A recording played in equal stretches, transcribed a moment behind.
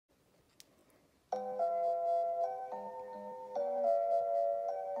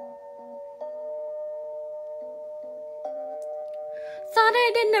Thought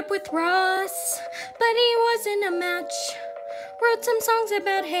I'd end up with Ross, but he wasn't a match. Wrote some songs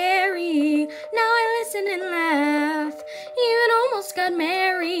about Harry, now I listen and laugh. Even almost got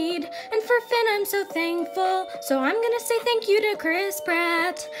married, and for Finn I'm so thankful. So I'm gonna say thank you to Chris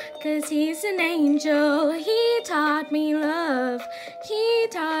Pratt, 'cause he's an angel. He taught me love, he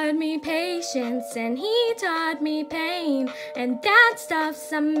taught me patience, and he taught me pain. And that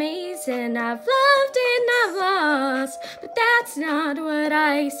stuff's amazing. I've loved and I've lost, but that's not what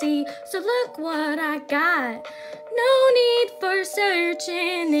I see. So look what I got. No need for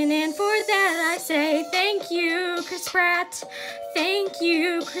searching, and for that I say thank you, Chris Pratt. Thank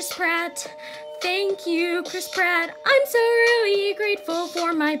you, Chris Pratt. Thank you, Chris Pratt. I'm so really grateful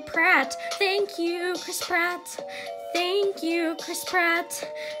for my Pratt. Thank you, Chris Pratt. Thank you, Chris Pratt.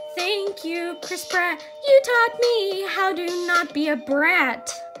 Thank you, Chris Pratt. You taught me how to not be a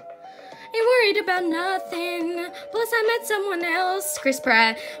brat. Ain't worried about nothing, plus I met someone else, Chris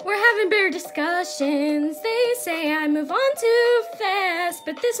Pratt. We're having better discussions. They say I move on too fast,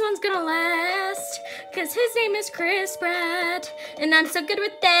 but this one's gonna last, 'cause his name is Chris Pratt, and I'm so good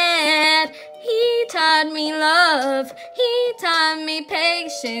with that. He taught me love, he taught me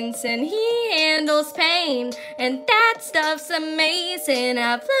patience, and he handles pain, and that stuff's amazing.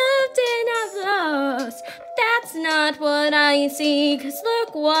 I've loved and I've lost, that's not what I see, 'cause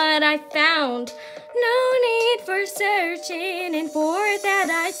look what I found. No need for searching, and for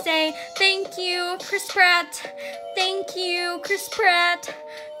that I say thank you, Chris Pratt. Thank you, Chris Pratt.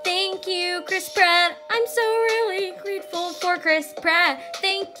 Thank you, Chris Pratt. I'm so really grateful for Chris Pratt.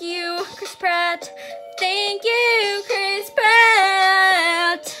 Thank you, Chris Pratt. Thank you, Chris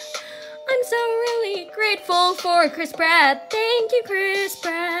Pratt. I'm so really grateful for Chris Pratt. Thank you, Chris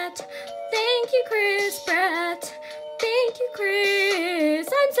Pratt. Thank you, Chris Pratt. Thank you, Chris.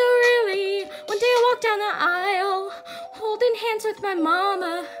 I'm so really. One day I walk down the aisle, holding hands with my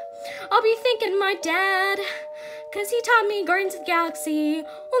mama. I'll be thanking my dad, 'cause he taught me Guardians of the Galaxy.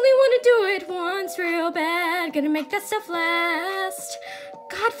 Only wanna do it once real bad. Gonna make that stuff last.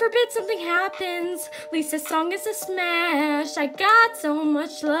 God forbid something happens. Lisa's song is a smash. I got so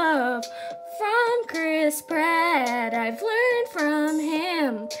much love from Chris Pratt. I've learned from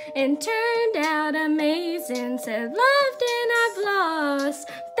him and turned out amazing. Said loved and I've lost,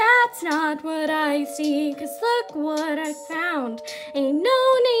 that's not what I see, 'cause look what I found. Ain't no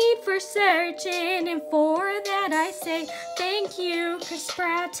need for searching, and for that I say thank you, Chris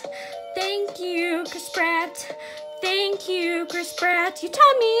Pratt. Thank you, Chris Pratt. Thank you, Chris Pratt. You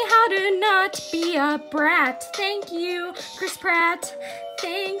taught me how to not be a brat. Thank you, Chris Pratt.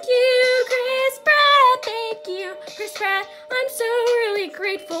 Thank you, Chris Pratt. Thank you, Chris Pratt. I'm so really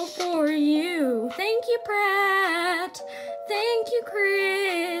grateful for you. Thank you, Pratt. Thank you,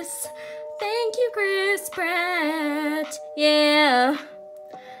 Chris. Thank you, Chris Pratt. Yeah.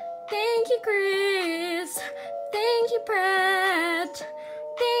 Thank you, Chris. Thank you, Pratt.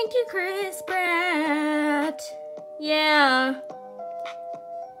 Thank you, Chris Pratt. Yeah.